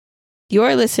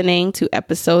You're listening to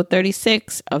episode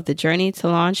 36 of the Journey to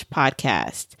Launch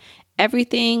podcast.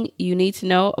 Everything you need to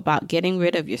know about getting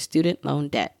rid of your student loan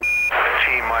debt.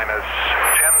 T-minus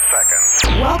 10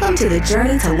 seconds. Welcome to the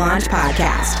Journey to Launch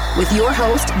podcast with your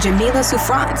host, Jamila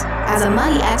Souffrant. As a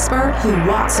money expert who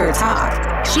walks her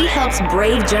talk, she helps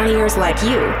brave journeyers like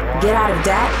you get out of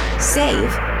debt,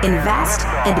 save, invest,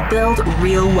 and build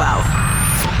real wealth.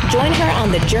 Join her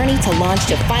on the journey to launch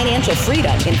to financial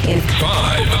freedom in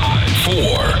 5, 4,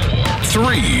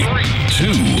 3,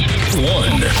 2,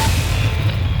 1.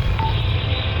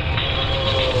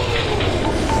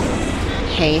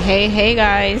 Hey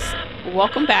guys.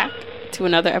 Welcome back to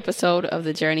another episode of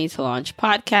the Journey to Launch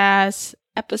podcast,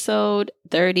 episode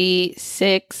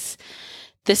 36.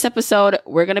 This episode,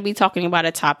 we're going to be talking about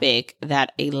a topic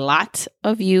that a lot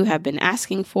of you have been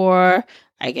asking for.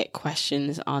 I get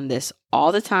questions on this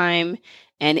all the time,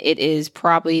 and it is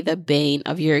probably the bane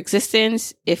of your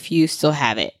existence if you still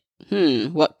have it.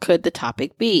 What could the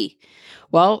topic be?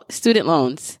 Well, student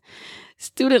loans.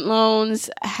 Student loans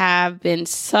have been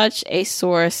such a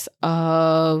source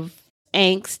of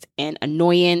angst and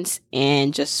annoyance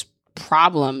and just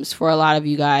problems for a lot of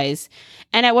you guys.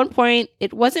 And at one point,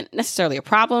 it wasn't necessarily a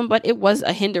problem, but it was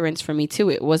a hindrance for me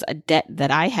too. It was a debt that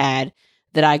I had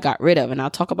that I got rid of. And I'll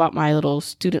talk about my little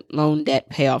student loan debt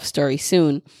payoff story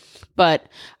soon. But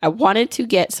I wanted to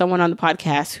get someone on the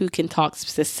podcast who can talk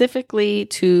specifically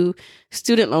to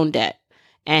student loan debt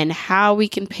and how we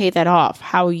can pay that off,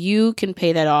 how you can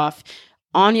pay that off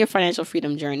on your financial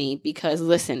freedom journey. Because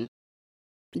listen,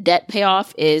 debt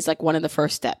payoff is like one of the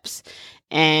first steps.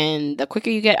 And the quicker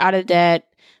you get out of debt,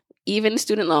 even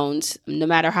student loans, no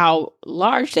matter how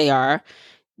large they are,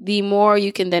 the more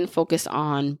you can then focus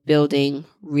on building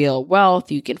real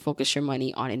wealth. You can focus your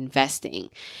money on investing.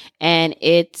 And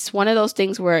it's one of those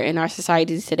things where in our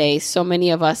society today, so many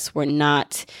of us were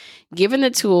not given the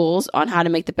tools on how to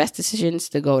make the best decisions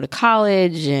to go to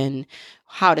college and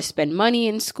how to spend money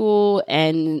in school.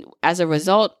 And as a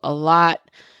result, a lot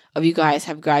of you guys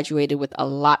have graduated with a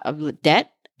lot of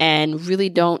debt and really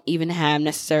don't even have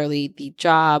necessarily the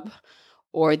job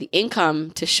or the income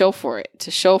to show for it,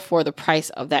 to show for the price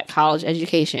of that college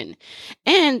education.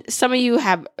 And some of you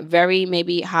have very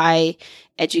maybe high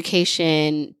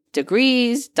education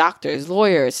degrees, doctors,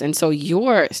 lawyers, and so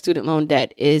your student loan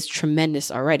debt is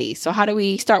tremendous already. So how do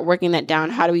we start working that down?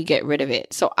 How do we get rid of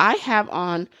it? So I have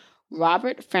on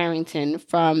Robert Farrington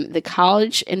from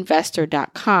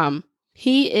thecollegeinvestor.com.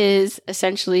 He is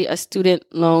essentially a student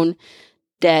loan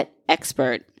debt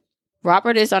expert.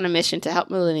 Robert is on a mission to help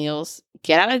millennials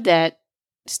get out of debt,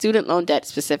 student loan debt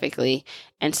specifically,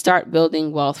 and start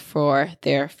building wealth for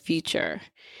their future.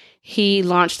 He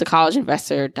launched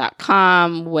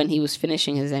thecollegeinvestor.com when he was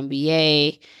finishing his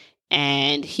MBA,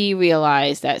 and he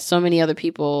realized that so many other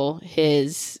people,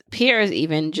 his peers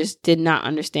even, just did not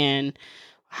understand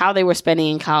how they were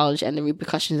spending in college and the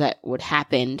repercussions that would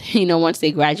happen, once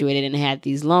they graduated and had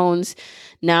these loans.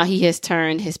 Now he has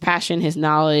turned his passion, his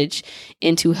knowledge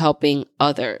into helping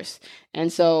others.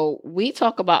 And so we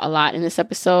talk about a lot in this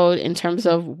episode in terms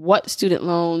of what student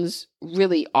loans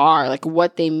really are, like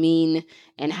what they mean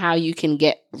and how you can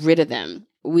get rid of them.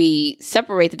 We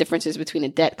separate the differences between a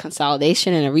debt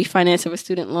consolidation and a refinance of a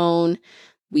student loan.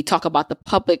 We talk about the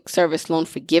public service loan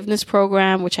forgiveness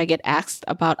program, which I get asked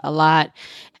about a lot.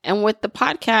 And with the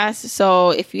podcast, so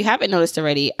if you haven't noticed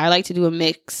already, I like to do a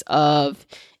mix of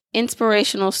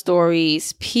inspirational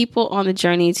stories, people on the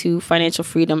journey to financial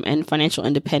freedom and financial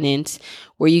independence,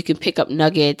 where you can pick up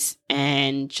nuggets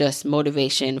and just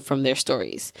motivation from their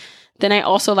stories. Then I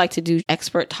also like to do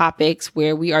expert topics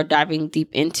where we are diving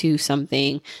deep into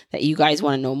something that you guys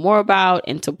want to know more about.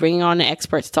 And so bringing on an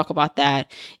expert to talk about that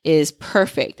is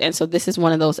perfect. And so this is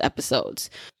one of those episodes.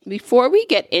 Before we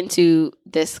get into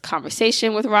this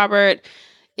conversation with Robert,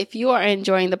 if you are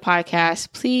enjoying the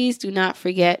podcast, please do not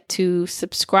forget to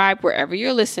subscribe wherever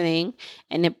you're listening.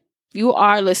 And if you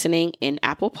are listening in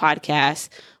Apple Podcasts,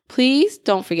 please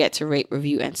don't forget to rate,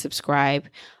 review, and subscribe.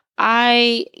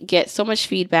 I get so much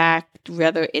feedback,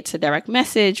 whether it's a direct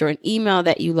message or an email,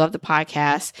 that you love the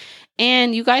podcast.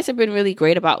 And you guys have been really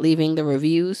great about leaving the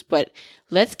reviews, but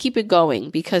let's keep it going,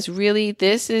 because really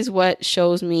this is what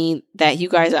shows me that you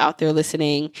guys are out there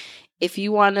listening. If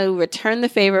you want to return the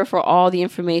favor for all the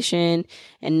information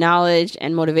and knowledge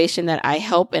and motivation that I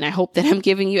help and I hope that I'm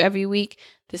giving you every week,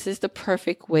 this is the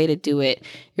perfect way to do it.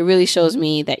 It really shows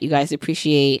me that you guys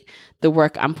appreciate the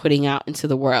work I'm putting out into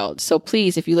the world. So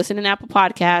please, if you listen to Apple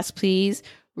Podcasts, please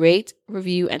rate,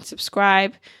 review, and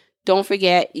subscribe. Don't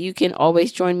forget, you can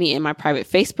always join me in my private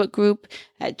Facebook group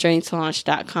at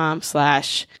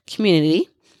journeytolaunch.com/community,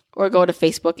 or go to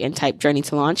Facebook and type Journey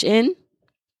to Launch in.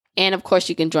 And of course,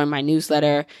 you can join my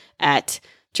newsletter at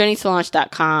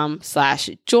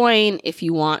journeytolaunch.com/join if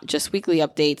you want just weekly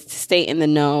updates to stay in the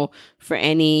know for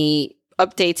any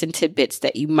updates and tidbits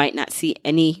that you might not see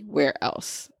anywhere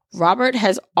else. Robert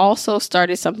has also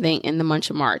started something in the month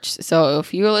of March. So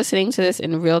if you're listening to this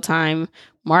in real time,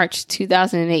 March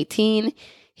 2018,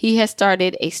 he has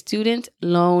started a student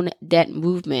loan debt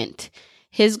movement.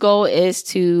 His goal is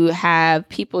to have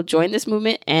people join this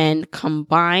movement and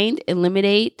combined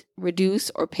eliminate,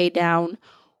 reduce, or pay down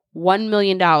 $1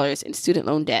 million in student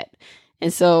loan debt.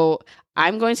 And so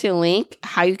I'm going to link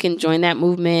how you can join that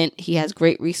movement. He has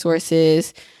great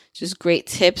resources, just great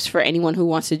tips for anyone who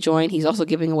wants to join. He's also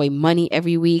giving away money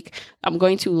every week. I'm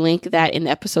going to link that in the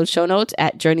episode show notes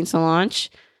at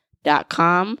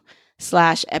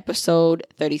journeytolaunch.com/episode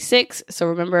 36. So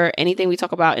remember, anything we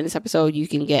talk about in this episode, you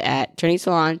can get at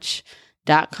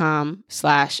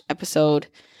journeytolaunch.com/episode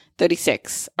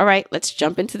 36. All right, let's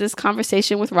jump into this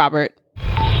conversation with Robert.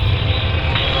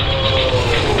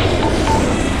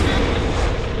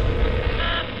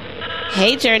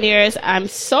 Hey, Journeyers. I'm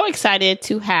so excited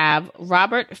to have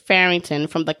Robert Farrington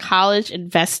from The College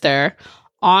Investor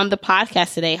on the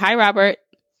podcast today. Hi, Robert.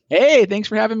 Hey, thanks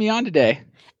for having me on today.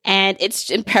 And it's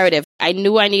imperative. I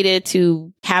knew I needed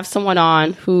to have someone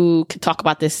on who could talk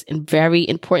about this very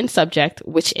important subject,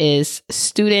 which is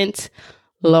student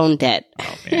loan debt.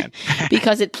 Oh, man.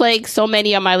 Because it plagues so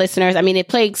many of my listeners. I mean, it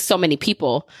plagues so many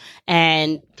people.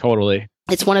 And totally.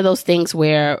 It's one of those things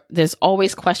where there's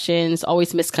always questions,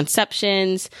 always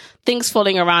misconceptions, things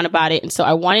floating around about it. And so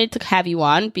I wanted to have you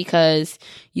on because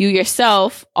you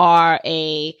yourself are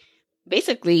a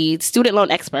basically student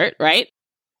loan expert, right?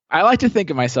 I like to think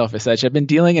of myself as such. I've been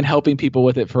dealing and helping people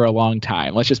with it for a long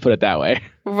time. Let's just put it that way.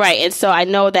 Right. And so I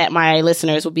know that my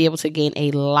listeners will be able to gain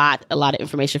a lot of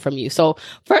information from you. So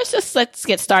first, let's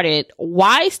get started.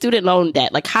 Why student loan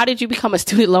debt? Like, how did you become a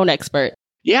student loan expert?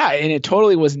 Yeah, and it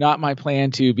totally was not my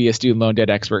plan to be a student loan debt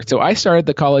expert. So I started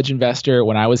The College Investor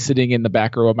when I was sitting in the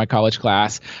back row of my college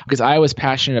class because I was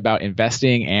passionate about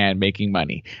investing and making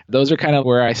money. Those are kind of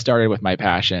where I started with my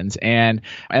passions. And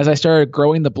as I started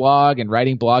growing the blog and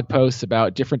writing blog posts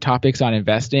about different topics on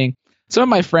investing, some of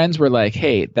my friends were like,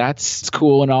 hey, that's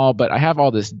cool and all, but I have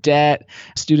all this debt.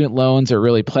 Student loans are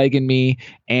really plaguing me,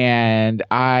 and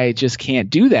I just can't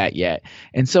do that yet.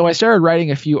 And so I started writing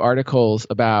a few articles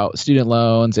about student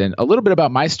loans and a little bit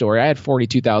about my story. I had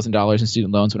 $42,000 in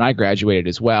student loans when I graduated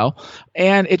as well.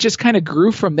 And it just kind of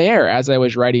grew from there. As I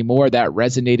was writing more, that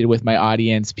resonated with my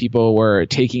audience. People were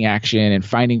taking action and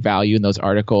finding value in those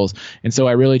articles. And so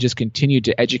I really just continued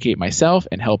to educate myself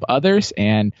and help others.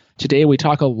 And today we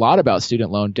talk a lot about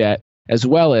student loan debt as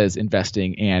well as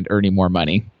investing and earning more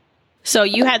money. So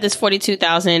you had this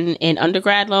 $42,000 in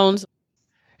undergrad loans?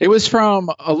 It was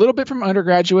from a little bit from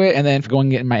undergraduate and then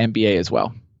going in my MBA as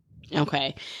well.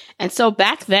 Okay. And so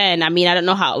back then, I mean, I don't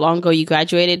know how long ago you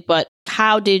graduated, but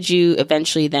how did you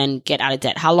eventually then get out of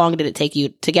debt? How long did it take you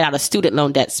to get out of student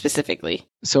loan debt specifically?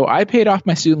 So I paid off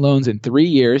my student loans in 3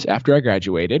 years after I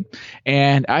graduated.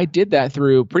 And I did that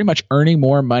through pretty much earning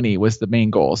more money was the main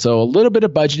goal. So a little bit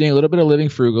of budgeting, a little bit of living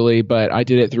frugally, but I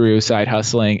did it through side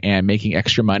hustling and making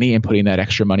extra money and putting that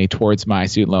extra money towards my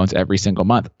student loans every single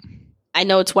month. I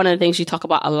know it's one of the things you talk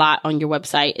about a lot on your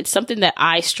website. It's something that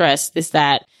I stress is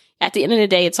that at the end of the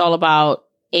day, it's all about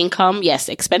income. Yes,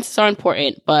 expenses are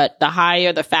important, but the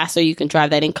higher, the faster you can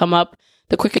drive that income up,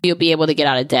 the quicker you'll be able to get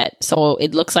out of debt. So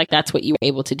it looks like that's what you were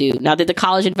able to do. Now, did the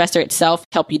College Investor itself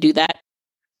help you do that?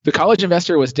 The College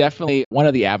Investor was definitely one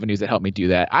of the avenues that helped me do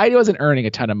that. I wasn't earning a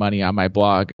ton of money on my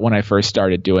blog when I first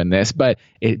started doing this, but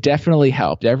it definitely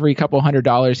helped. Every couple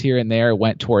 $100 here and there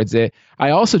went towards it.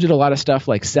 I also did a lot of stuff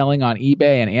like selling on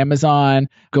eBay and Amazon,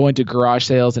 going to garage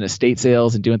sales and estate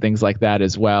sales and doing things like that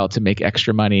as well to make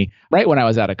extra money right when I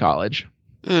was out of college.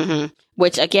 Mm-hmm.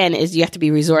 Which again is you have to be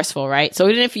resourceful, right? So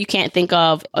even if you can't think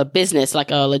of a business,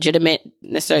 like a legitimate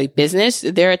necessarily business,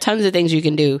 there are tons of things you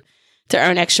can do to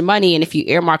earn extra money. And if you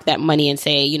earmark that money and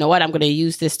say, you know what, I'm going to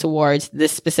use this towards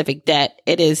this specific debt,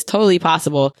 it is totally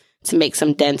possible to make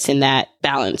some dents in that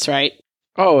balance, right?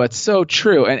 Oh, it's so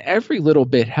true. And every little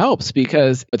bit helps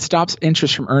because it stops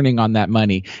interest from earning on that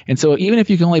money. And so even if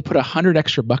you can only put $100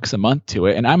 extra a month to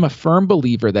it, and I'm a firm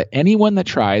believer that anyone that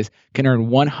tries can earn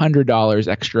 $100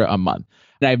 extra a month.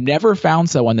 And I've never found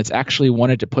someone that's actually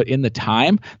wanted to put in the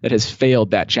time that has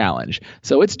failed that challenge.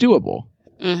 So it's doable.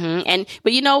 Mm-hmm.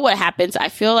 But you know what happens? I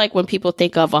feel like when people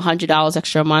think of $100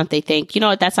 extra a month, they think, you know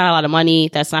what, that's not a lot of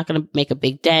money. That's not going to make a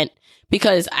big dent.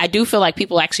 Because I do feel like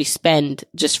people actually spend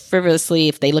just frivolously,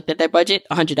 if they looked at their budget,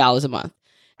 $100 a month.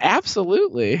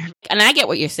 Absolutely. And I get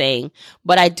what you're saying,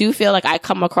 but I do feel like I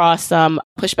come across some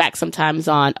pushback sometimes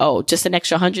on, oh, just an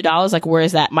extra $100. Like, where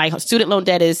is that? My student loan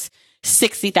debt is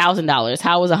 $60,000.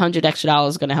 How is $100 extra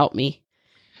going to help me?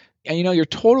 And you're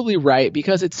totally right,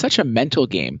 because it's such a mental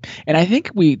game. And I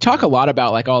think we talk a lot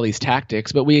about like all these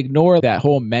tactics, but we ignore that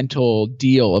whole mental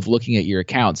deal of looking at your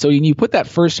account. So when you put that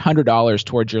first $100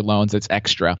 towards your loans, that's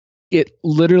extra. It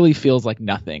literally feels like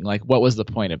nothing. Like, what was the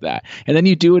point of that? And then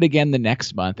you do it again the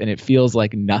next month and it feels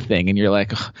like nothing. And you're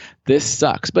like, this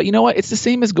sucks. But you know what? It's the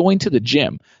same as going to the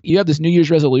gym. You have this New Year's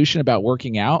resolution about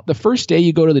working out. The first day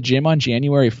you go to the gym on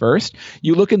January 1st,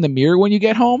 you look in the mirror when you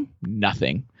get home,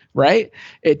 nothing. Right?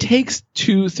 It takes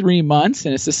 2-3 months,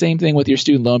 and it's the same thing with your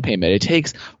student loan payment. It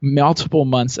takes multiple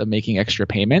months of making extra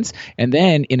payments. And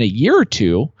then in a year or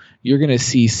two, you're going to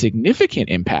see significant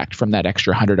impact from that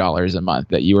extra $100 a month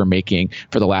that you were making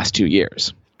for the last 2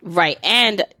 years. Right.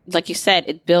 And like you said,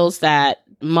 it builds that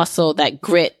muscle, that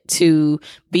grit to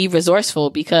be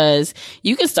resourceful, because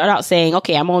you can start out saying,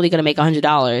 okay, I'm only going to make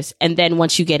 $100. And then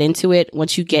once you get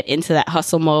into that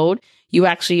hustle mode, you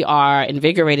actually are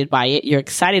invigorated by it. You're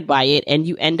excited by it, and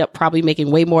you end up probably making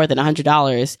way more than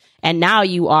 $100. And now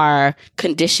you are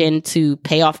conditioned to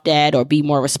pay off debt or be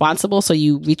more responsible, so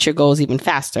you reach your goals even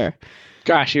faster.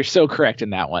 Gosh, you're so correct in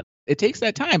that one. It takes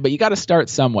that time, but you got to start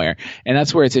somewhere. And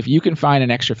that's where it's, if you can find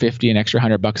an extra 50, an extra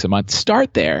 $100 a month,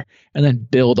 start there and then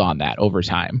build on that over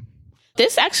time.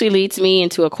 This actually leads me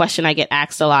into a question I get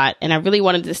asked a lot. And I really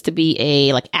wanted this to be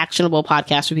a actionable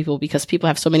podcast for people, because people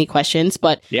have so many questions.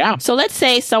 But yeah. So let's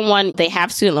say they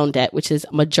have student loan debt, which is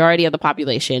a majority of the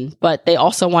population, but they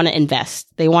also want to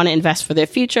invest. They want to invest for their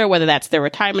future, whether that's their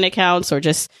retirement accounts or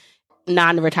just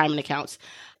non-retirement accounts.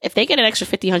 If they get an extra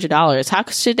 $50, $100, how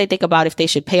should they think about if they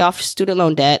should pay off student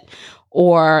loan debt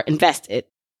or invest it?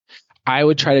 I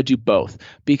would try to do both,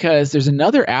 because there's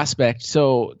another aspect.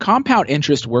 So compound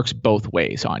interest works both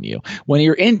ways on you. When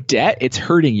you're in debt, it's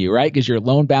hurting you, right? Because your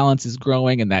loan balance is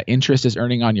growing and that interest is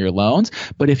earning on your loans.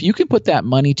 But if you can put that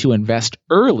money to invest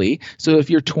early, so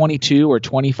if you're 22 or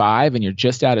 25 and you're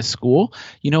just out of school,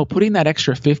 putting that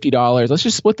extra $50, let's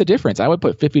just split the difference. I would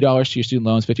put $50 to your student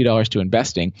loans, $50 to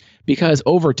investing, because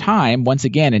over time, once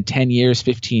again, in 10 years,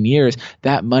 15 years,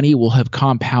 that money will have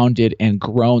compounded and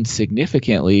grown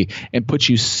significantly and put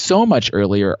you so much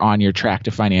earlier on your track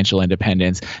to financial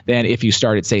independence than if you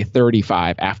started, say,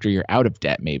 35 after you're out of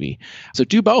debt, maybe. So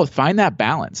do both. Find that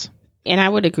balance. And I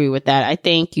would agree with that. I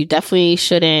think you definitely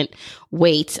shouldn't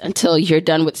wait until you're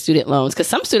done with student loans, because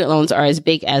some student loans are as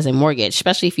big as a mortgage,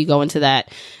 especially if you go into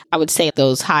that, I would say,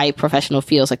 those high professional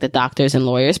fields like the doctors and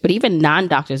lawyers, but even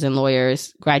non-doctors and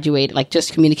lawyers graduate, like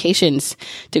just communications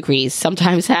degrees,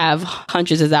 sometimes have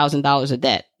hundreds of thousands of dollars of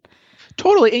debt.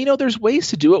 Totally. And there's ways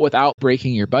to do it without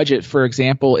breaking your budget. For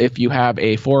example, if you have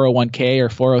a 401k or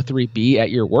 403b at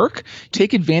your work,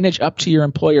 take advantage up to your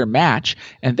employer match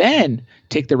and then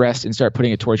take the rest and start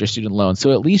putting it towards your student loan.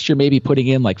 So at least you're maybe putting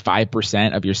in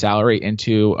 5% of your salary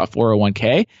into a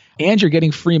 401k, and you're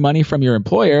getting free money from your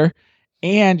employer,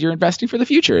 and you're investing for the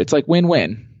future. It's like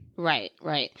win-win. Right.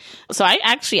 So I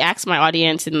actually asked my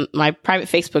audience in my private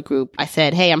Facebook group, I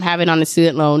said, hey, I'm having on a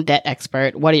student loan debt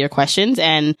expert. What are your questions?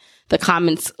 And the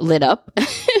comments lit up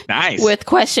nice with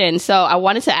questions. So I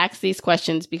wanted to ask these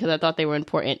questions because I thought they were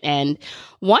important. And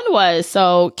one was,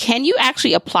 so can you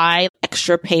actually apply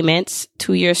extra payments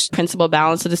to your principal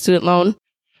balance of the student loan?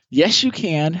 Yes, you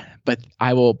can, but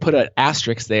I will put an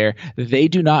asterisk there. They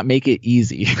do not make it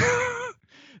easy.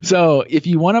 So if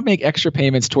you want to make extra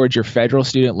payments towards your federal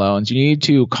student loans, you need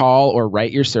to call or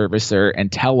write your servicer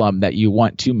and tell them that you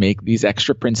want to make these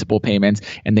extra principal payments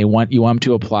and you want them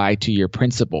to apply to your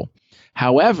principal.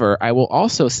 However, I will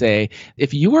also say,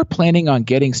 if you are planning on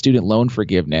getting student loan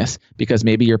forgiveness, because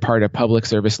maybe you're part of public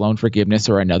service loan forgiveness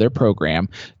or another program,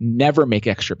 never make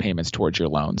extra payments towards your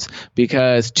loans,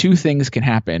 because two things can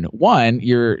happen. One,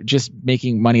 you're just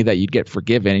making money that you'd get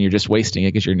forgiven and you're just wasting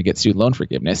it because you're going to get student loan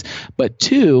forgiveness. But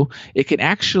two, it can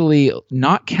actually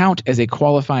not count as a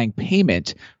qualifying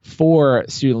payment for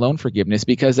student loan forgiveness,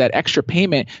 because that extra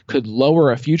payment could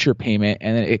lower a future payment,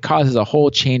 and it causes a whole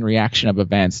chain reaction of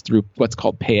events through what's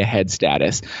called pay ahead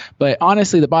status. But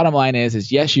honestly, the bottom line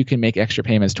is yes, you can make extra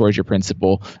payments towards your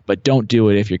principal, but don't do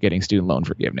it if you're getting student loan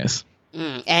forgiveness.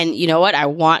 And you know what? I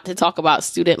want to talk about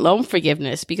student loan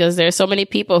forgiveness, because there are so many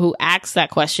people who ask that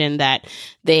question, that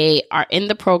they are in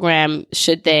the program.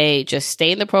 Should they just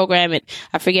stay in the program? And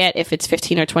I forget if it's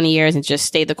 15 or 20 years and just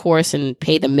stay the course and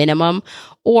pay the minimum,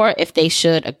 or if they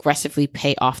should aggressively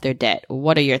pay off their debt.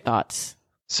 What are your thoughts?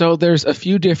 So there's a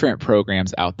few different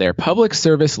programs out there. Public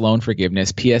Service Loan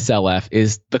Forgiveness, PSLF,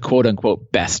 is the quote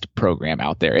unquote best program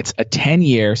out there. It's a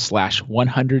 10-year /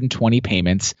 120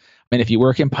 payments. And if you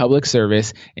work in public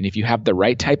service and if you have the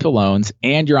right type of loans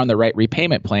and you're on the right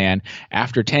repayment plan,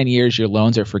 after 10 years, your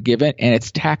loans are forgiven and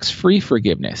it's tax-free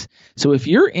forgiveness. So if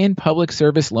you're in public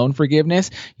service loan forgiveness,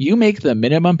 you make the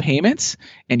minimum payments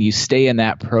and you stay in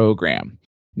that program.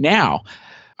 Now,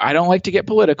 I don't like to get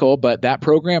political, but that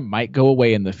program might go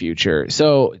away in the future.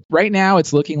 So right now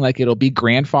it's looking like it'll be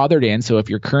grandfathered in. So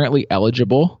if you're currently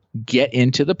eligible, get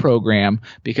into the program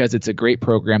because it's a great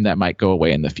program that might go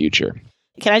away in the future.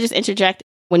 Can I just interject?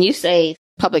 When you say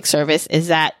public service, is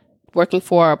that working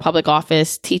for a public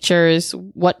office, teachers?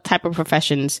 What type of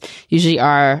professions usually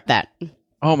are that?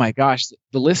 Oh my gosh,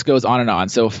 the list goes on and on.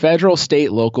 So federal,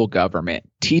 state, local government,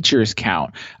 teachers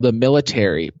count, the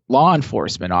military, law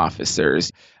enforcement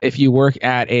officers. If you work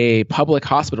at a public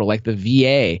hospital like the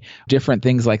VA, different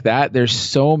things like that, there's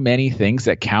so many things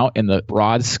that count in the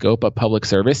broad scope of public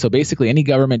service. So basically any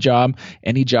government job,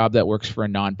 any job that works for a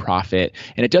nonprofit,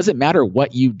 and it doesn't matter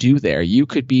what you do there. You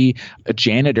could be a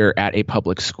janitor at a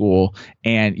public school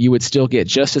and you would still get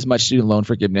just as much student loan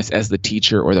forgiveness as the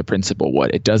teacher or the principal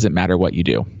would. It doesn't matter what you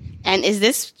do. And is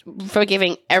this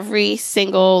forgiving every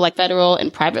single federal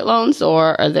and private loans,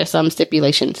 or are there some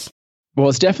stipulations? Well,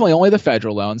 it's definitely only the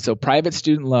federal loans. So private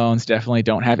student loans definitely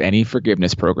don't have any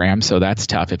forgiveness program. So that's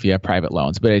tough if you have private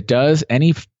loans. But it does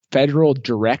any federal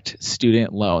direct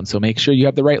student loan. So make sure you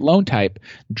have the right loan type.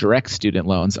 Direct student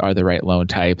loans are the right loan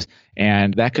types.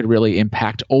 And that could really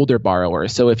impact older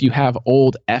borrowers. So if you have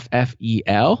old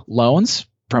FFEL loans,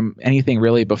 from anything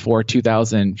really before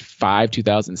 2005,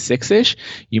 2006-ish,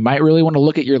 you might really want to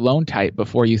look at your loan type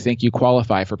before you think you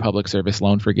qualify for public service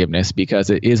loan forgiveness because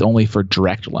it is only for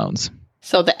direct loans.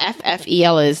 So the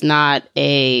FFEL is not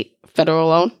a federal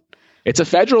loan? It's a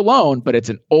federal loan, but it's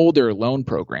an older loan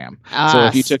program. So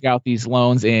if you took out these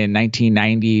loans in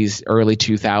 1990s, early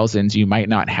 2000s, you might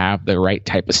not have the right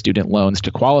type of student loans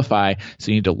to qualify.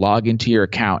 So you need to log into your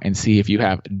account and see if you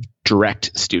have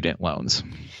direct student loans.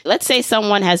 Let's say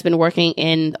someone has been working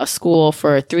in a school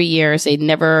for 3 years. They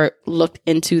never looked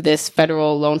into this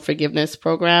federal loan forgiveness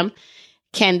program.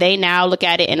 Can they now look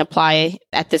at it and apply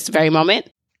at this very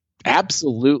moment?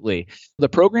 Absolutely. The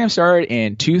program started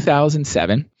in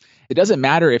 2007. It doesn't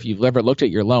matter if you've ever looked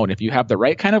at your loan. If you have the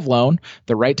right kind of loan,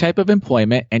 the right type of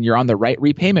employment, and you're on the right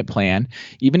repayment plan,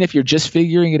 even if you're just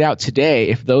figuring it out today,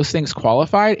 if those things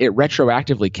qualify, it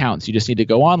retroactively counts. You just need to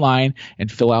go online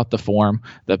and fill out the form,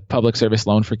 the Public Service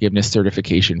Loan Forgiveness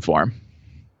Certification form.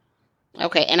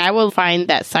 Okay, and I will find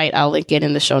that site. I'll link it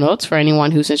in the show notes for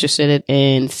anyone who's interested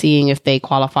in seeing if they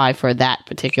qualify for that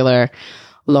particular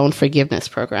loan forgiveness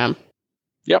program.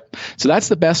 Yep. So that's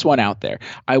the best one out there.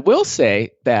 I will say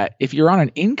that if you're on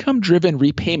an income-driven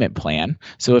repayment plan,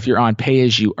 so if you're on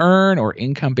pay-as-you-earn or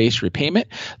income-based repayment,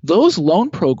 those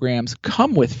loan programs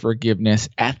come with forgiveness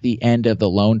at the end of the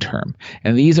loan term.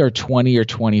 And these are 20 or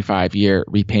 25-year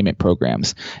repayment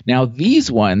programs. Now,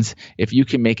 these ones, if you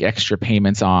can make extra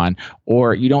payments on,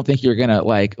 or you don't think you're going to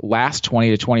last 20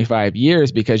 to 25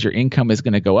 years because your income is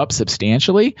going to go up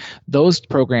substantially, those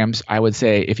programs, I would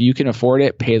say, if you can afford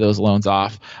it, pay those loans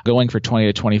off. Going for 20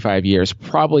 to 25 years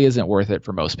probably isn't worth it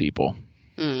for most people.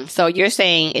 So you're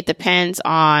saying it depends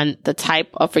on the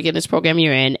type of forgiveness program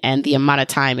you're in and the amount of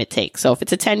time it takes. So if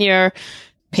it's a 10-year,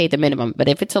 pay the minimum. But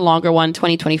if it's a longer one,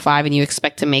 2025, and you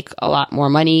expect to make a lot more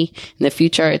money in the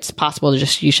future, it's possible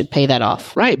you should pay that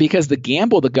off. Right, because the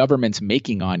gamble the government's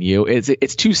making on you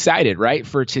it's two-sided, right?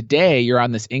 For today, you're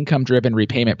on this income-driven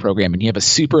repayment program and you have a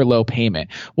super low payment.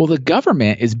 Well, the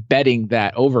government is betting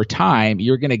that over time,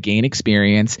 you're going to gain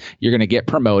experience, you're going to get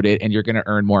promoted, and you're going to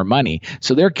earn more money.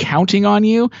 So they're counting on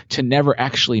you to never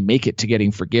actually make it to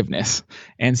getting forgiveness.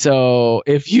 And so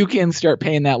if you can start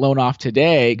paying that loan off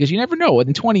today, because you never know,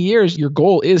 in 20 years, your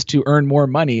goal is to earn more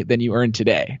money than you earn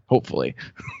today, hopefully.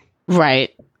 Right.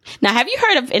 Now, have you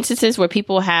heard of instances where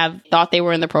people have thought they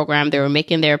were in the program, they were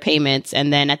making their payments,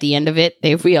 and then at the end of it,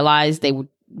 they realized they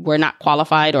were not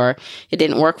qualified or it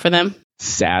didn't work for them?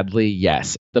 Sadly,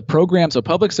 yes. The program, so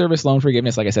Public Service Loan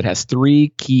Forgiveness, like I said, has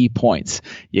 3 key points.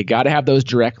 You got to have those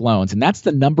direct loans. And that's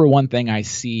the number one thing I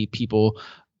see people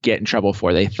get in trouble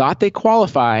for. They thought they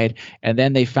qualified, and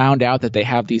then they found out that they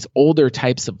have these older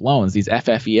types of loans, these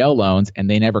FFEL loans, and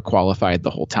they never qualified the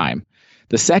whole time.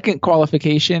 The second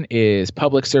qualification is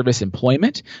public service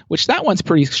employment, which that one's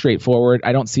pretty straightforward.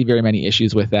 I don't see very many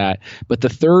issues with that. But the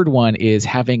third one is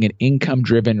having an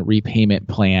income-driven repayment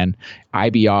plan,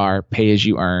 IBR, pay as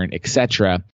you earn,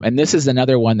 etc. And this is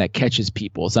another one that catches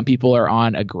people. Some people are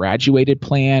on a graduated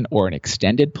plan or an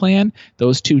extended plan.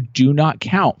 Those two do not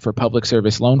count for public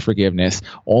service loan forgiveness.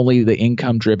 Only the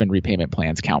income-driven repayment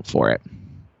plans count for it.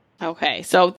 Okay.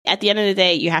 So at the end of the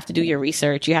day, you have to do your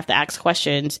research. You have to ask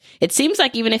questions. It seems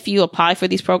like even if you apply for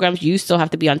these programs, you still have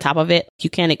to be on top of it.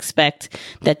 You can't expect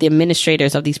that the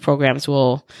administrators of these programs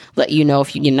will let you know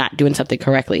if you're not doing something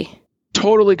correctly.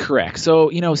 Totally correct.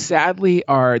 So, sadly,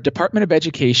 our Department of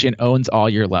Education owns all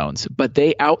your loans, but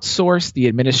they outsource the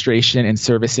administration and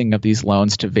servicing of these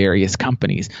loans to various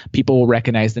companies. People will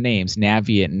recognize the names,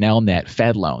 Navient, Nelnet,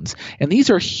 Fed Loans. And these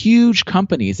are huge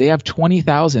companies. They have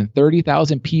 20,000,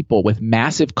 30,000 people with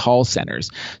massive call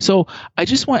centers. So I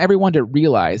just want everyone to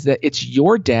realize that it's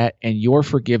your debt and your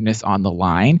forgiveness on the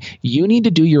line. You need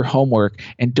to do your homework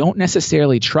and don't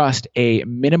necessarily trust a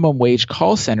minimum wage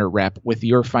call center rep with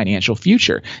your financial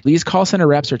future. These call center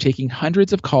reps are taking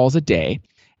hundreds of calls a day,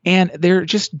 and they're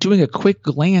just doing a quick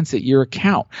glance at your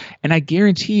account. And I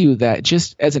guarantee you that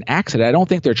just as an accident, I don't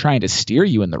think they're trying to steer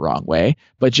you in the wrong way,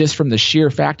 but just from the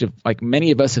sheer fact of, like, many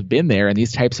of us have been there in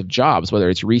these types of jobs, whether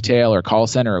it's retail or call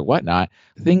center or whatnot,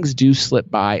 things do slip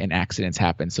by and accidents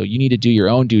happen. So you need to do your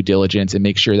own due diligence and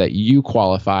make sure that you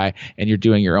qualify and you're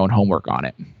doing your own homework on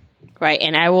it. Right.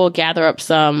 And I will gather up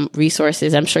some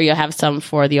resources. I'm sure you'll have some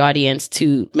for the audience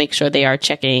to make sure they are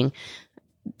checking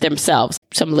themselves,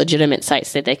 some legitimate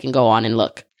sites that they can go on and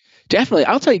look. Definitely.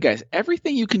 I'll tell you guys,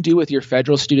 everything you can do with your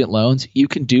federal student loans, you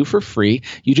can do for free.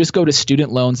 You just go to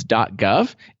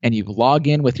studentloans.gov and you log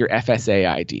in with your FSA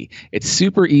ID. It's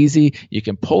super easy. You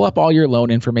can pull up all your loan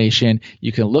information.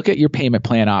 You can look at your payment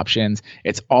plan options.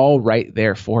 It's all right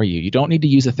there for you. You don't need to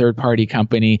use a third-party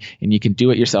company, and you can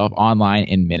do it yourself online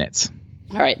in minutes.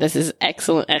 All right. This is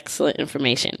excellent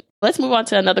information. Let's move on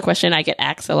to another question I get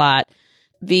asked a lot.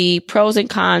 The pros and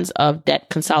cons of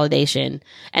debt consolidation.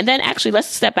 And then actually, let's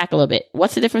step back a little bit.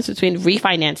 What's the difference between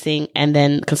refinancing and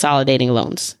then consolidating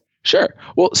loans? Sure.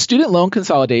 Well, student loan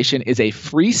consolidation is a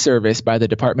free service by the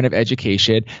Department of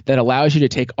Education that allows you to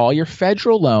take all your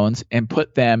federal loans and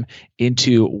put them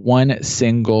into one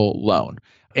single loan.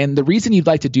 And the reason you'd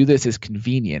like to do this is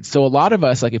convenience. So a lot of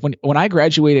us, like when I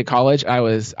graduated college,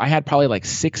 I had probably like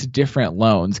 6 different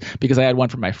loans, because I had one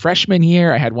from my freshman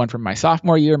year, I had one from my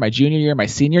sophomore year, my junior year, my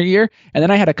senior year, and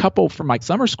then I had a couple from my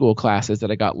summer school classes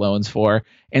that I got loans for.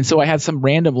 And so I had some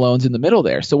random loans in the middle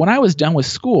there. So when I was done with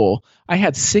school, I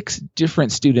had 6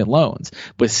 different student loans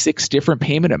with 6 different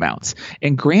payment amounts.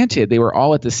 And granted, they were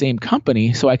all at the same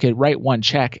company, so I could write one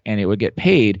check and it would get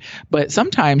paid. But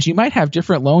sometimes you might have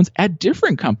different loans at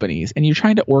different companies, and you're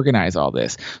trying to organize all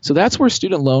this. So that's where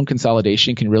student loan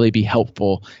consolidation can really be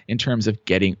helpful in terms of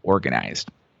getting organized.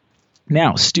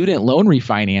 Now, student loan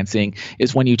refinancing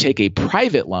is when you take a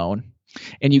private loan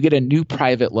and you get a new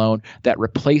private loan that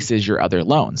replaces your other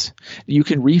loans. You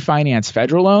can refinance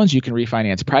federal loans, you can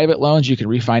refinance private loans, you can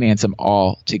refinance them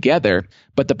all together.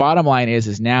 But the bottom line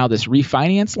is now this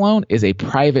refinance loan is a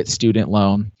private student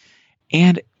loan,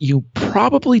 and you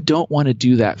probably don't want to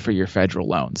do that for your federal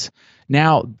loans.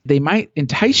 Now, they might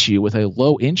entice you with a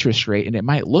low interest rate and it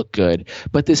might look good,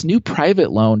 but this new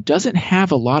private loan doesn't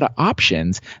have a lot of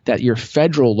options that your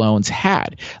federal loans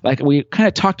had. Like, we kind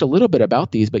of talked a little bit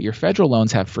about these, but your federal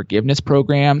loans have forgiveness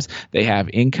programs. They have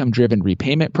income-driven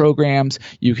repayment programs.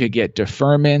 You could get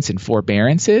deferments and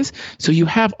forbearances. So you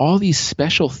have all these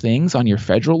special things on your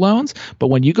federal loans, but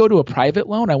when you go to a private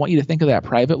loan, I want you to think of that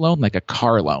private loan like a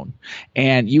car loan.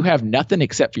 And you have nothing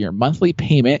except for your monthly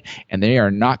payment, and they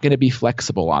are not going to be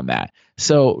flexible on that.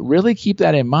 So really keep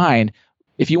that in mind.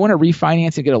 If you want to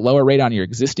refinance and get a lower rate on your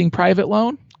existing private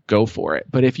loan, go for it.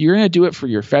 But if you're going to do it for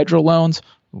your federal loans,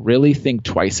 really think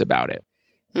twice about it.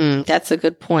 That's a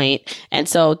good point. And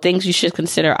so things you should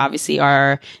consider obviously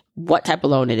are what type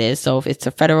of loan it is. So if it's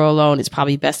a federal loan, it's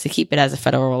probably best to keep it as a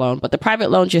federal loan. But the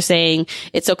private loans, you're saying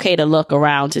it's okay to look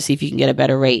around to see if you can get a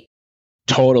better rate.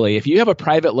 Totally. If you have a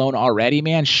private loan already,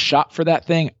 man, shop for that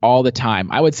thing all the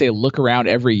time. I would say look around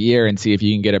every year and see if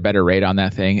you can get a better rate on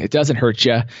that thing. It doesn't hurt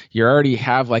you. You already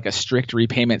have like a strict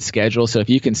repayment schedule. So if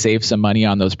you can save some money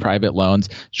on those private loans,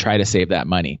 try to save that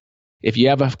money. If you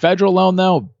have a federal loan,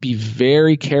 though, be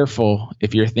very careful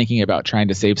if you're thinking about trying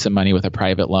to save some money with a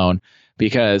private loan,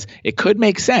 because it could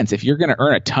make sense. If you're going to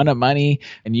earn a ton of money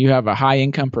and you have a high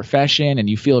income profession and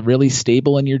you feel really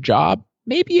stable in your job,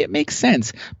 maybe it makes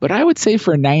sense. But I would say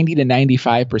for 90 to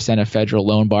 95% of federal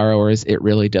loan borrowers, it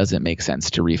really doesn't make sense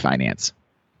to refinance.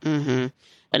 Mm-hmm.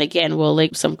 And again, we'll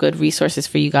link some good resources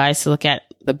for you guys to look at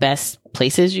the best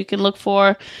places you can look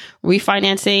for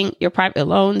refinancing your private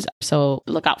loans. So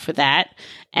look out for that.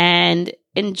 And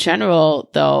in general,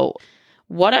 though,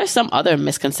 what are some other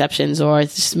misconceptions or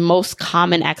just most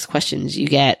common asked questions you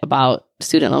get about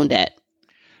student loan debt?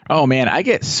 Oh man, I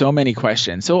get so many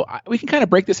questions. So we can kind of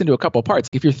break this into a couple parts.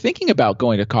 If you're thinking about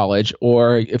going to college,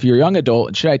 or if you're a young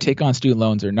adult, should I take on student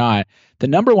loans or not? The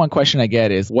number one question I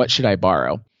get is, what should I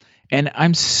borrow? And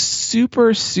I'm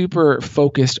super, super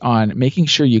focused on making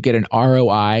sure you get an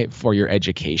ROI for your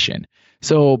education.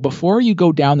 So before you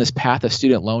go down this path of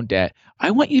student loan debt,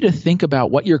 I want you to think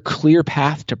about what your clear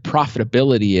path to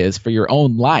profitability is for your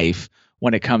own life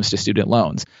when it comes to student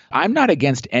loans. I'm not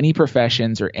against any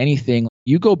professions or anything.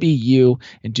 You go be you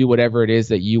and do whatever it is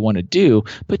that you want to do,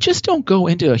 but just don't go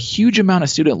into a huge amount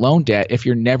of student loan debt if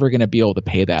you're never going to be able to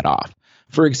pay that off.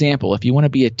 For example, if you want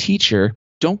to be a teacher,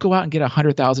 don't go out and get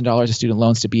 $100,000 of student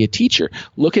loans to be a teacher.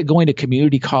 Look at going to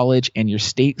community college and your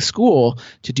state school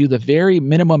to do the very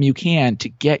minimum you can to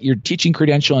get your teaching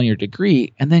credential and your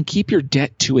degree, and then keep your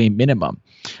debt to a minimum.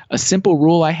 A simple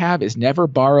rule I have is never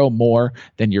borrow more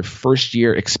than your first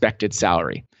year expected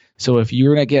salary. So if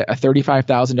you're going to get a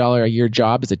 $35,000 a year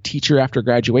job as a teacher after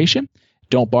graduation,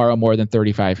 don't borrow more than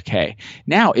 $35K.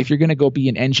 Now, if you're going to go be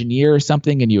an engineer or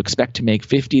something and you expect to make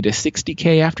 $50 to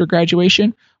 $60K after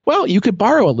graduation, well, you could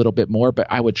borrow a little bit more, but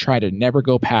I would try to never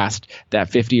go past that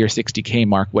 $50 or $60K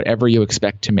mark, whatever you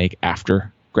expect to make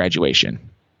after graduation.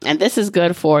 And this is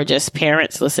good for just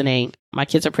parents listening. My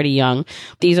kids are pretty young.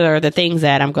 These are the things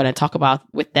that I'm going to talk about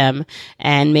with them.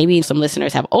 And maybe some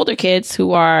listeners have older kids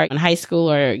who are in high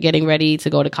school or getting ready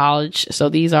to go to college. So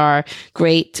these are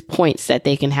great points that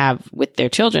they can have with their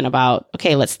children about,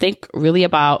 okay, let's think really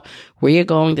about where you're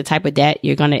going, the type of debt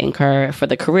you're going to incur for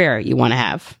the career you want to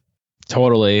have.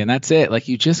 Totally. And that's it. Like,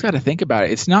 you just got to think about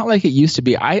it. It's not like it used to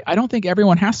be. I don't think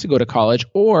everyone has to go to college,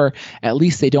 or at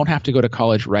least they don't have to go to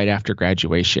college right after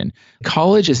graduation.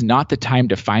 College is not the time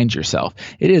to find yourself.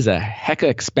 It is a hecka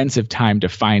expensive time to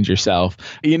find yourself.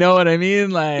 You know what I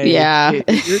mean? Like, yeah.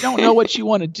 If you don't know what you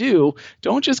want to do,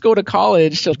 don't just go to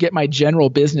college to get my general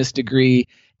business degree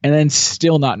and then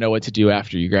still not know what to do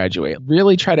after you graduate.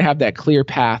 Really try to have that clear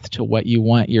path to what you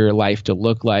want your life to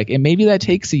look like. And maybe that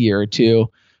takes a year or two.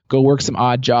 Go work some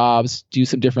odd jobs, do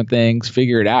some different things,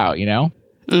 figure it out, you know?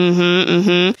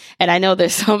 And I know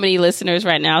there's so many listeners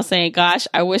right now saying, gosh,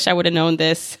 I wish I would have known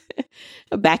this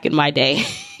back in my day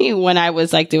when I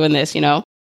was like doing this, you know?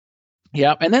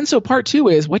 Yeah. And then so part two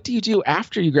is, what do you do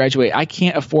after you graduate? I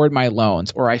can't afford my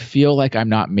loans, or I feel like I'm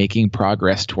not making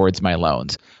progress towards my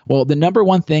loans. Well, the number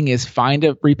one thing is find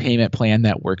a repayment plan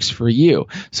that works for you.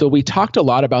 So we talked a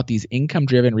lot about these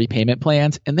income-driven repayment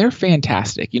plans, and they're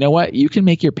fantastic. You know what? You can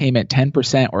make your payment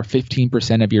 10% or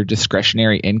 15% of your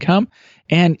discretionary income.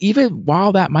 And even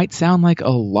while that might sound like a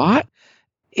lot,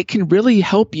 it can really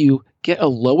help you get a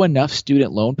low enough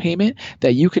student loan payment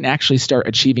that you can actually start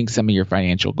achieving some of your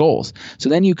financial goals. So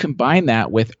then you combine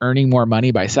that with earning more money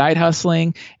by side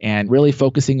hustling and really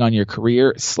focusing on your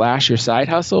career / your side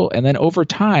hustle. And then over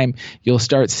time, you'll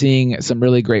start seeing some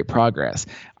really great progress.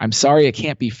 I'm sorry it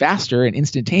can't be faster and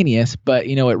instantaneous, but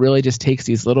you know, it really just takes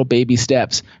these little baby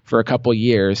steps for a couple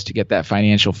years to get that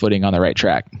financial footing on the right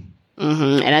track.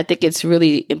 And I think it's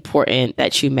really important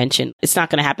that you mentioned it's not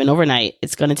going to happen overnight.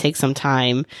 It's going to take some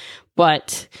time.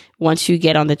 But once you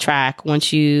get on the track,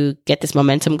 once you get this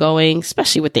momentum going,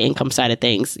 especially with the income side of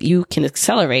things, you can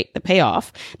accelerate the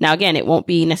payoff. Now, again, it won't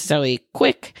be necessarily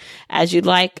quick as you'd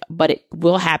like, but it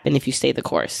will happen if you stay the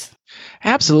course.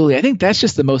 Absolutely. I think that's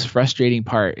just the most frustrating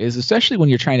part, is especially when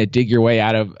you're trying to dig your way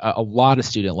out of a lot of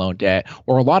student loan debt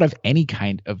or a lot of any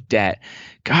kind of debt.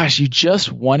 Gosh, you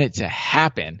just want it to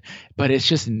happen, but it's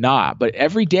just not. But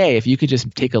every day, if you could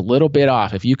just take a little bit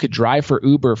off, if you could drive for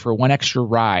Uber for one extra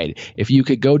ride, if you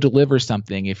could go deliver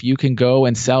something, if you can go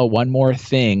and sell one more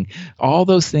thing, all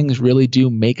those things really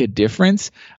do make a difference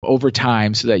over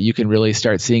time so that you can really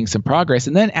start seeing some progress.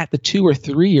 And then at the 2 or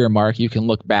 3 year mark, you can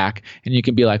look back and you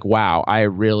can be like, wow, I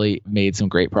really made some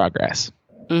great progress.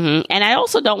 And I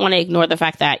also don't want to ignore the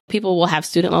fact that people will have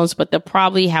student loans, but they'll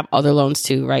probably have other loans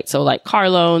too, right? So like car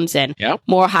loans and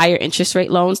more higher interest rate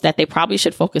loans that they probably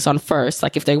should focus on first,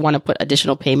 like if they want to put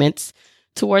additional payments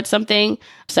towards something.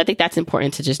 So I think that's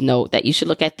important to just note that you should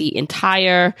look at the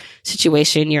entire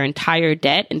situation, your entire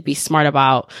debt, and be smart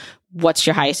about what's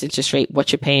your highest interest rate,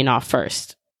 what you're paying off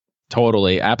first.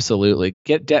 Totally. Absolutely.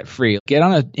 Get debt free. Get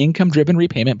on an income driven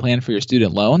repayment plan for your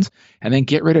student loans, and then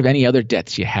get rid of any other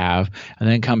debts you have, and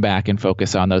then come back and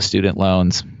focus on those student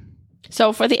loans.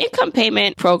 So for the income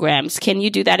payment programs, can you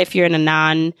do that if you're in a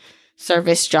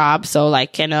service job. So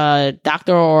like, can a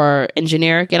doctor or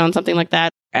engineer get on something like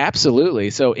that? Absolutely.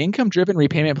 So income-driven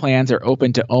repayment plans are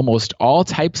open to almost all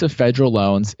types of federal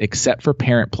loans except for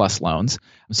Parent Plus loans.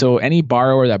 So any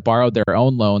borrower that borrowed their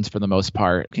own loans for the most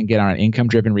part can get on an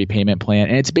income-driven repayment plan,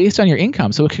 and it's based on your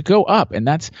income. So it could go up. And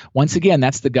that's, once again,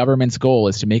 that's the government's goal,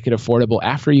 is to make it affordable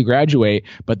after you graduate,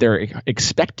 but they're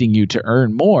expecting you to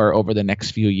earn more over the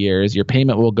next few years. Your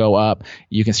payment will go up.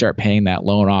 You can start paying that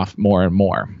loan off more and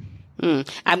more.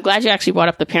 I'm glad you actually brought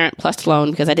up the Parent Plus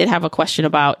loan, because I did have a question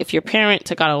about if your parent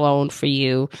took out a loan for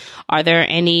you, are there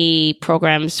any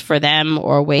programs for them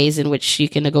or ways in which you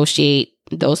can negotiate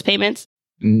those payments?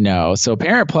 No. So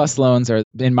Parent Plus loans are,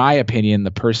 in my opinion,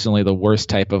 personally the worst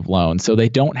type of loan. So they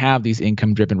don't have these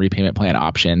income-driven repayment plan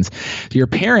options. Your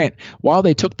parent, while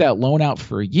they took that loan out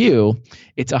for you,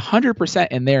 it's 100%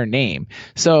 in their name.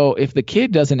 So if the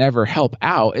kid doesn't ever help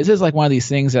out, this is like one of these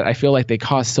things that I feel like they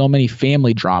cause so many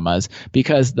family dramas,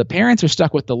 because the parents are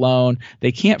stuck with the loan.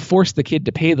 They can't force the kid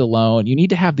to pay the loan. You need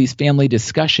to have these family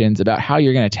discussions about how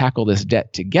you're going to tackle this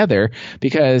debt together,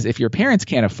 because if your parents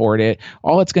can't afford it,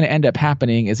 all it's going to end up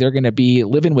happening is they're going to be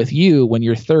living with you when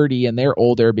you're 30 and they're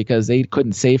older because they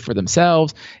couldn't save for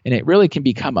themselves, and it really can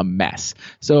become a mess.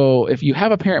 So if you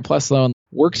have a Parent Plus loan,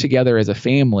 work together as a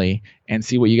family and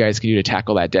see what you guys can do to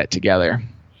tackle that debt together.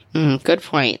 Good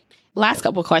point. Last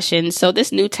couple questions. So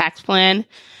this new tax plan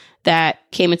that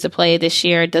came into play this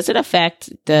year, does it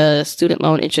affect the student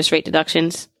loan interest rate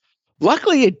deductions?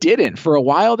 Luckily, it didn't. For a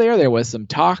while there was some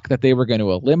talk that they were going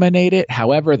to eliminate it.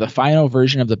 However, the final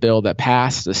version of the bill that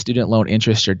passed, the student loan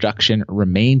interest deduction,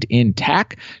 remained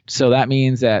intact. So that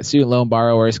means that student loan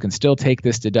borrowers can still take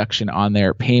this deduction on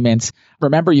their payments.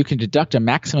 Remember, you can deduct a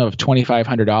maximum of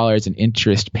 $2,500 in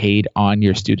interest paid on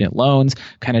your student loans,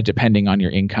 kind of depending on your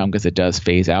income, because it does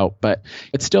phase out, but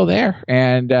it's still there,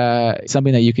 and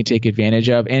something that you can take advantage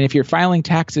of. And if you're filing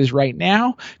taxes right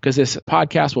now, because this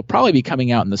podcast will probably be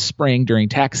coming out in the spring during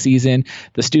tax season,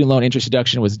 the student loan interest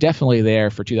deduction was definitely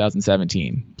there for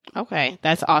 2017. Okay,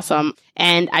 that's awesome.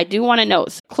 And I do want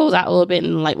to close out a little bit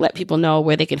and let people know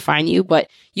where they can find you. But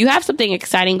you have something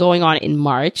exciting going on in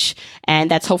March, and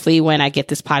that's hopefully when I get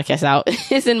this podcast out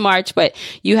is in March. But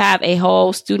you have a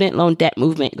whole student loan debt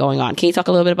movement going on. Can you talk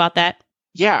a little bit about that?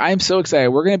 Yeah, I'm so excited.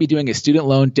 We're going to be doing a student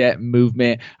loan debt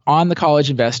movement on the College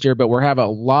Investor, but we have a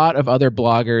lot of other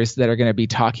bloggers that are going to be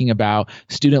talking about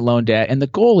student loan debt. And the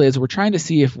goal is we're trying to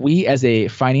see if we as a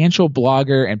financial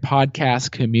blogger and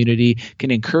podcast community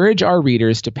can encourage our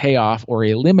readers to pay off or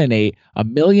eliminate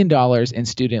 $1 million in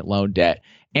student loan debt.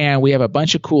 And we have a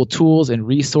bunch of cool tools and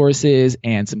resources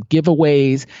and some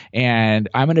giveaways. And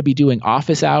I'm going to be doing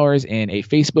office hours in a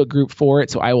Facebook group for it.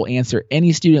 So I will answer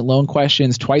any student loan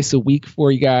questions twice a week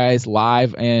for you guys,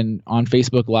 live and on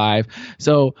Facebook Live.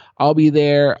 So I'll be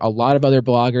there. A lot of other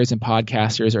bloggers and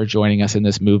podcasters are joining us in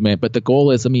this movement. But the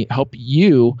goal is, let me help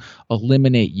you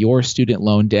eliminate your student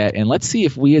loan debt. And let's see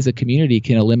if we as a community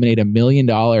can eliminate $1 million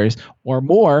or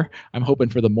more. I'm hoping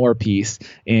for the more piece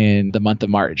in the month of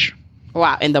March.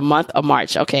 Wow, in the month of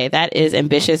March. Okay, that is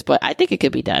ambitious, but I think it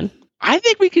could be done. I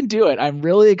think we can do it. I'm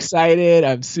really excited.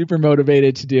 I'm super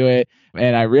motivated to do it.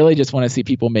 And I really just want to see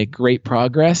people make great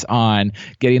progress on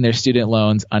getting their student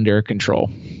loans under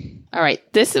control. All right.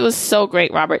 This was so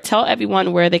great, Robert. Tell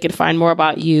everyone where they can find more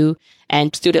about you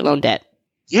and student loan debt.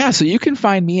 Yeah, so you can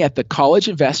find me at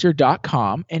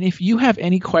thecollegeinvestor.com. And if you have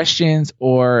any questions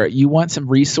or you want some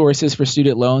resources for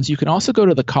student loans, you can also go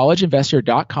to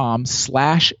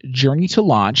thecollegeinvestor.com/journey to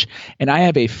launch. And I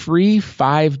have a free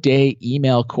 5-day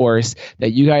email course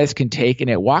that you guys can take, and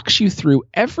it walks you through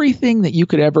everything that you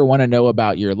could ever want to know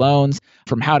about your loans,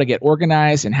 from how to get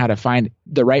organized and how to find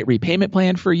the right repayment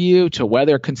plan for you to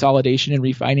whether consolidation and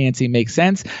refinancing makes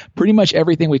sense. Pretty much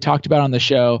everything we talked about on the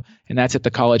show. And that's at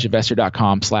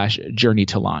thecollegeinvestor.com/journey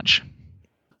to launch.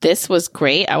 This was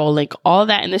great. I will link all of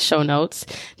that in the show notes.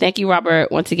 Thank you, Robert,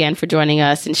 once again for joining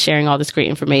us and sharing all this great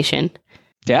information.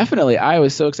 Definitely. I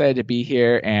was so excited to be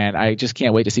here, and I just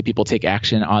can't wait to see people take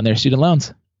action on their student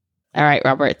loans. All right,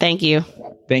 Robert. Thank you.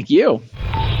 Thank you.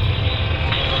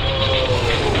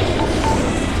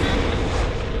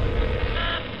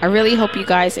 I really hope you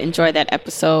guys enjoyed that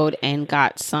episode and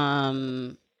got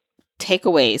some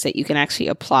takeaways that you can actually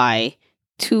apply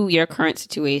to your current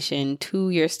situation, to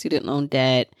your student loan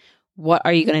debt. What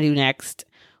are you going to do next?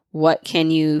 What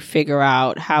can you figure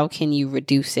out? How can you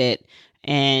reduce it?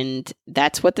 And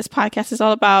that's what this podcast is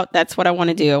all about. That's what I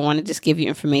want to do. I want to just give you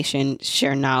information,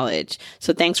 share knowledge.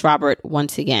 So thanks, Robert,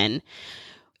 once again.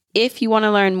 If you want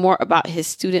to learn more about his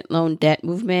student loan debt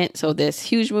movement, so this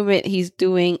huge movement he's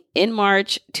doing in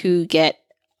March to get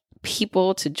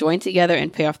people to join together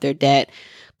and pay off their debt,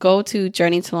 go to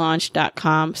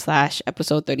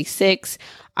journeytolaunch.com/episode 36.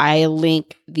 I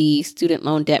link the student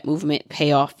loan debt movement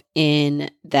payoff in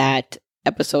that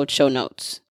episode show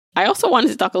notes. I also wanted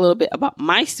to talk a little bit about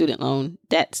my student loan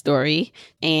debt story.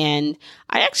 And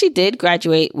I actually did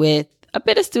graduate with a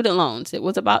bit of student loans. It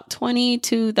was about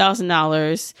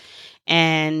 $22,000.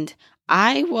 And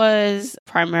I was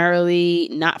primarily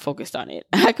not focused on it.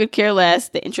 I could care less.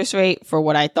 The interest rate for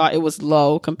what I thought it was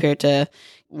low compared to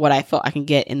what I felt I can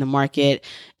get in the market.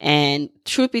 And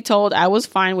truth be told, I was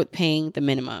fine with paying the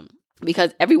minimum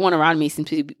because everyone around me seemed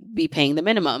to be paying the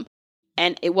minimum.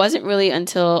 And it wasn't really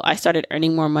until I started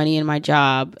earning more money in my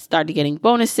job, started getting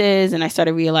bonuses, and I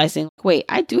started realizing, wait,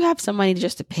 I do have some money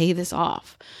just to pay this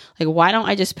off. Like, why don't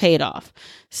I just pay it off?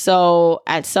 So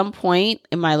at some point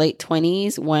in my late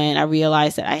 20s, when I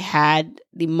realized that I had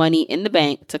the money in the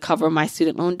bank to cover my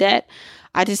student loan debt,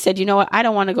 I just said, you know what? I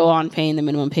don't want to go on paying the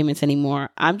minimum payments anymore.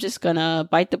 I'm just going to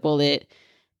bite the bullet,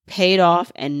 pay it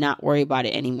off, and not worry about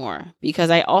it anymore. Because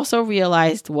I also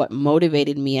realized what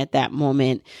motivated me at that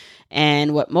moment.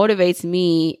 And what motivates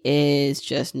me is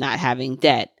just not having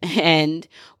debt. And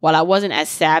while I wasn't as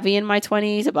savvy in my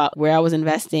 20s about where I was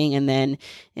investing and then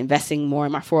investing more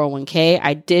in my 401k,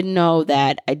 I did know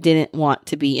that I didn't want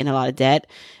to be in a lot of debt.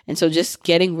 And so just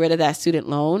getting rid of that student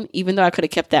loan, even though I could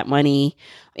have kept that money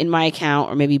in my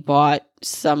account or maybe bought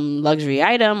some luxury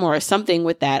item or something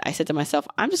with that, I said to myself,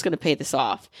 I'm just going to pay this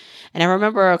off. And I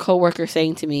remember a coworker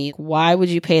saying to me, why would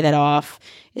you pay that off?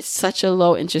 It's such a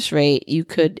low interest rate. You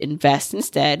could invest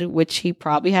instead, which he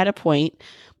probably had a point,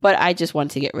 but I just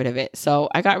wanted to get rid of it. So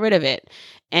I got rid of it.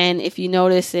 And if you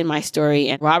notice in my story,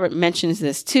 and Robert mentions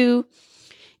this too,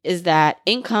 is that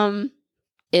income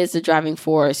is the driving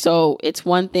force. So it's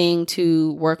one thing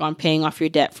to work on paying off your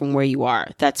debt from where you are.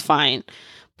 That's fine.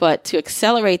 But to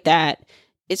accelerate that,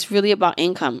 it's really about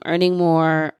income, earning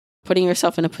more, putting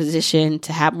yourself in a position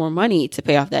to have more money to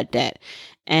pay off that debt.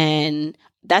 And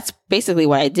that's basically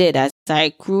what I did. As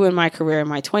I grew in my career in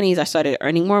my 20s, I started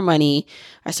earning more money.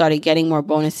 I started getting more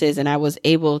bonuses, and I was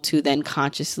able to then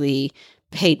consciously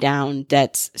pay down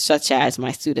debts such as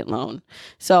my student loan.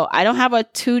 So I don't have a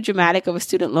too dramatic of a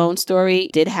student loan story.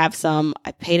 Did have some.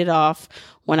 I paid it off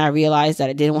when I realized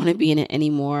that I didn't want to be in it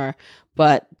anymore,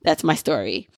 but that's my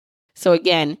story. So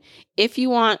again, if you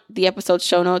want the episode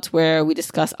show notes where we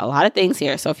discuss a lot of things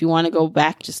here. So if you want to go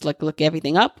back, just look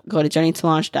everything up, go to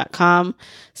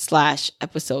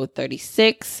journeytolaunch.com/episode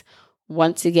 36.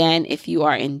 Once again, if you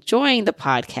are enjoying the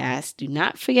podcast, do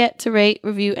not forget to rate,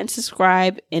 review, and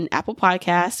subscribe in Apple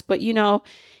Podcasts. But,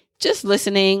 just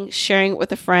listening, sharing it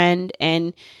with a friend.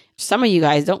 And some of you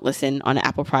guys don't listen on an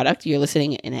Apple product. You're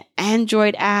listening in an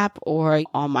Android app or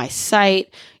on my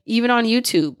site, even on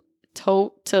YouTube.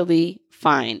 Totally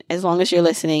fine, as long as you're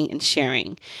listening and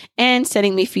sharing and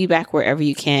sending me feedback wherever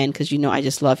you can, because I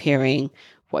just love hearing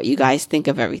what you guys think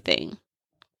of everything.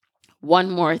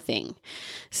 One more thing.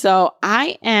 So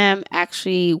I am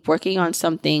actually working on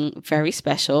something very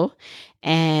special,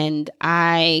 and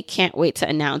I can't wait to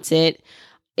announce it.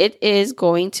 It is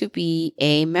going to be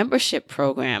a membership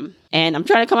program, and I'm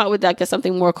trying to come up with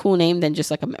something more cool name than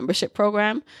just like a membership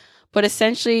program. But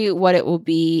essentially what it will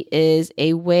be is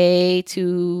a way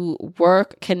to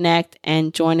work, connect,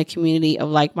 and join a community of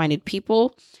like-minded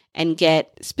people and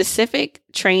get specific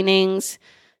trainings,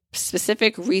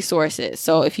 specific resources.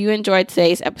 So if you enjoyed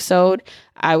today's episode,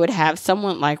 I would have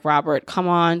someone like Robert come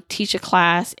on, teach a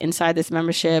class inside this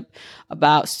membership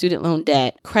about student loan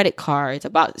debt, credit cards,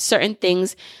 about certain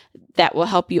things that will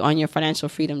help you on your financial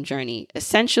freedom journey.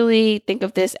 Essentially, think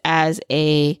of this as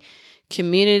a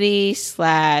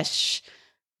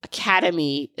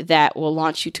community/academy that will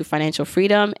launch you to financial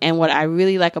freedom. And what I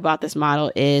really like about this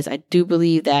model is I do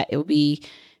believe that it will be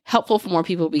helpful for more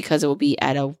people because it will be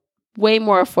at a way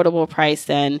more affordable price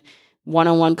than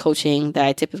one-on-one coaching that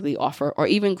I typically offer or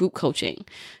even group coaching.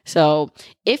 So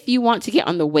if you want to get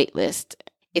on the wait list,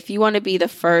 if you want to be the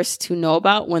first to know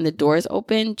about when the doors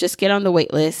open, just get on the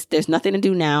wait list. There's nothing to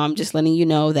do now. I'm just letting you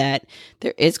know that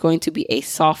there is going to be a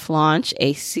soft launch,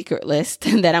 a secret list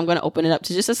that I'm going to open it up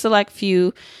to just a select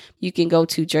few. You can go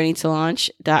to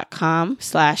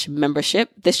journeytolaunch.com/membership.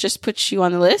 This just puts you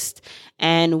on the list.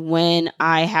 And when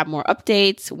I have more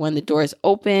updates, when the doors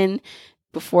open,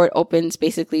 before it opens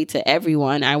basically to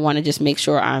everyone, I want to just make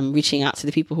sure I'm reaching out to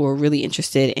the people who are really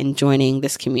interested in joining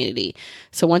this community.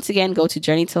 So once again, go to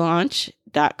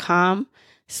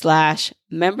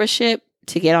journeytolaunch.com/membership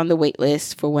to get on the wait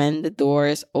list for when the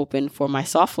doors open for my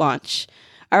soft launch.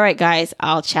 All right, guys,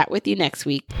 I'll chat with you next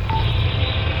week.